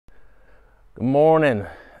Good morning.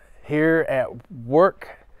 Here at work,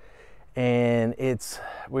 and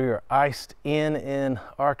we are iced in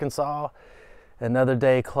Arkansas. Another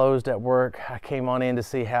day closed at work. I came on in to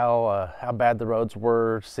see how bad the roads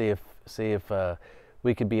were, see if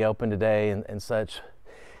we could be open today and such.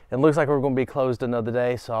 It looks like we're going to be closed another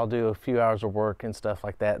day, so I'll do a few hours of work and stuff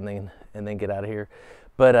like that, and then get out of here.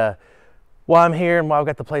 But while I'm here and while I've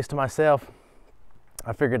got the place to myself,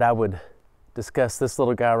 I figured I would discuss this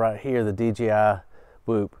little guy right here, the DJI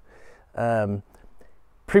Whoop.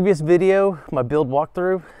 Previous video, my build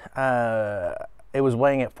walkthrough, it was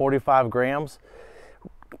weighing at 45 grams.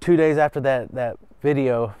 2 days after that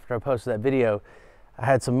video, after I posted that video, I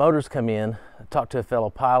had some motors come in. I talked to a fellow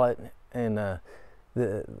pilot, and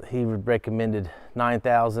he recommended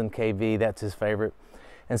 9,000 kV. That's his favorite.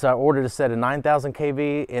 And so I ordered a set of 9,000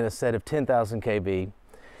 kV and a set of 10,000 kV.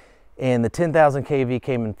 And the 10,000 kV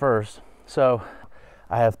came in first. So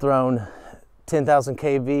I have thrown 10,000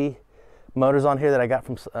 kV motors on here that I got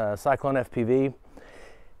from Cyclone FPV.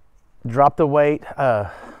 Dropped the weight.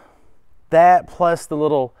 That plus the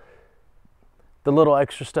little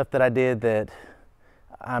extra stuff that I did that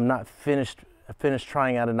I'm not finished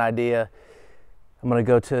trying out an idea. I'm going to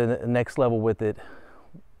go to the next level with it.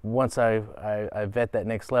 Once I vet that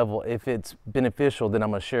next level, if it's beneficial, then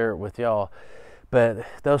I'm going to share it with y'all. But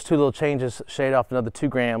those two little changes shaved off another 2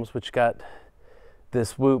 grams, which got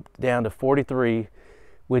this Whoop down to 43,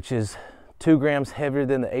 which is 2 grams heavier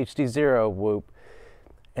than the HD0 Whoop.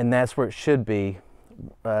 And that's where it should be,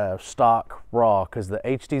 stock raw, because the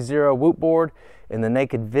HD0 Whoop board and the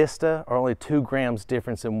Naked Vista are only 2 grams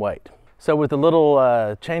difference in weight. So with the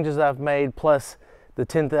little changes I've made, plus the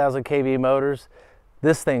 10,000 kV motors,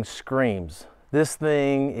 this thing screams. This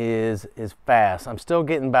thing is fast. I'm still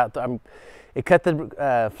getting about, it cut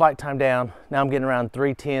the flight time down. Now I'm getting around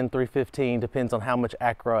 310, 315, depends on how much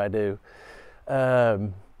acro I do.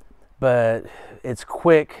 But it's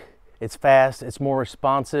quick, it's fast, it's more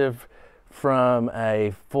responsive from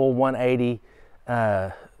a full 180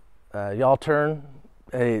 yaw turn.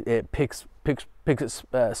 It picks its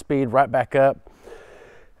speed right back up.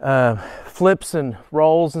 Flips and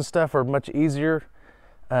rolls and stuff are much easier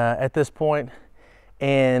at this point.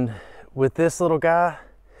 And with this little guy,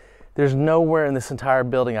 there's nowhere in this entire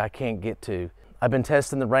building I can't get to. I've been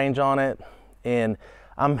testing the range on it, and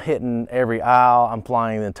I'm hitting every aisle. I'm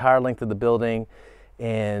flying the entire length of the building,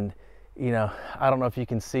 and you know, I don't know if you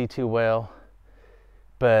can see too well,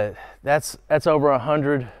 but that's over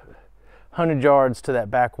 100 yards to that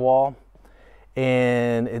back wall,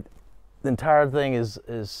 and the entire thing is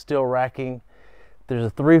still racking. There's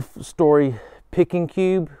a 3-story picking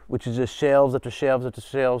cube, which is just shelves after shelves after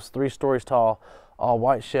shelves, 3 stories tall, all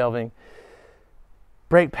white shelving.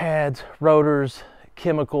 Brake pads, rotors,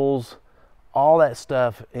 chemicals, all that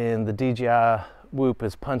stuff, and the DJI Whoop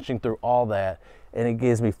is punching through all that, and it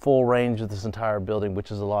gives me full range of this entire building,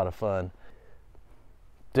 which is a lot of fun.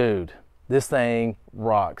 Dude, this thing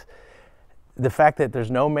rocks. The fact that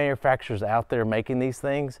there's no manufacturers out there making these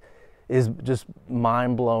things is just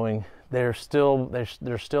mind-blowing. They're still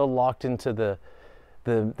locked into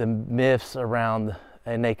the myths around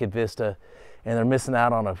a Naked Vista, and they're missing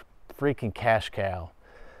out on a freaking cash cow.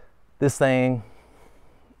 This thing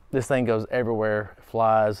goes everywhere,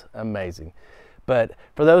 flies amazing. But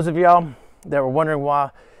for those of y'all that were wondering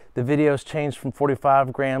why the videos changed from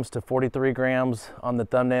 45 grams to 43 grams on the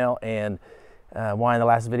thumbnail, and why in the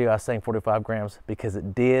last video I was saying 45 grams, because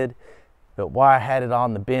it did. But why I had it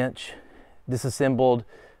on the bench, disassembled,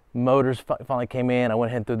 motors finally came in. I went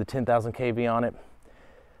ahead and threw the 10,000 kV on it.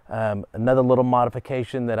 Another little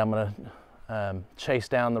modification that I'm going to chase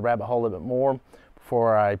down the rabbit hole a little bit more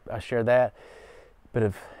before I share that. But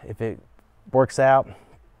if it works out,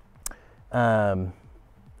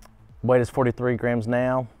 weight is 43 grams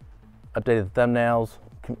now. Updated the thumbnails,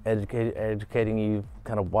 educating you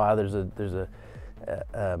kind of why there's a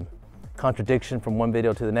contradiction from one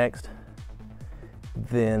video to the next.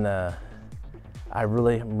 Then I'm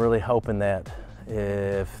really hoping that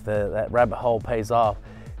if that rabbit hole pays off,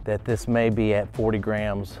 that this may be at 40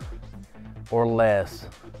 grams or less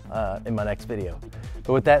in my next video.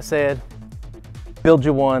 But with that said, build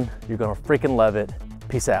you one. You're gonna freaking love it.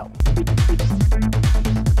 Peace out.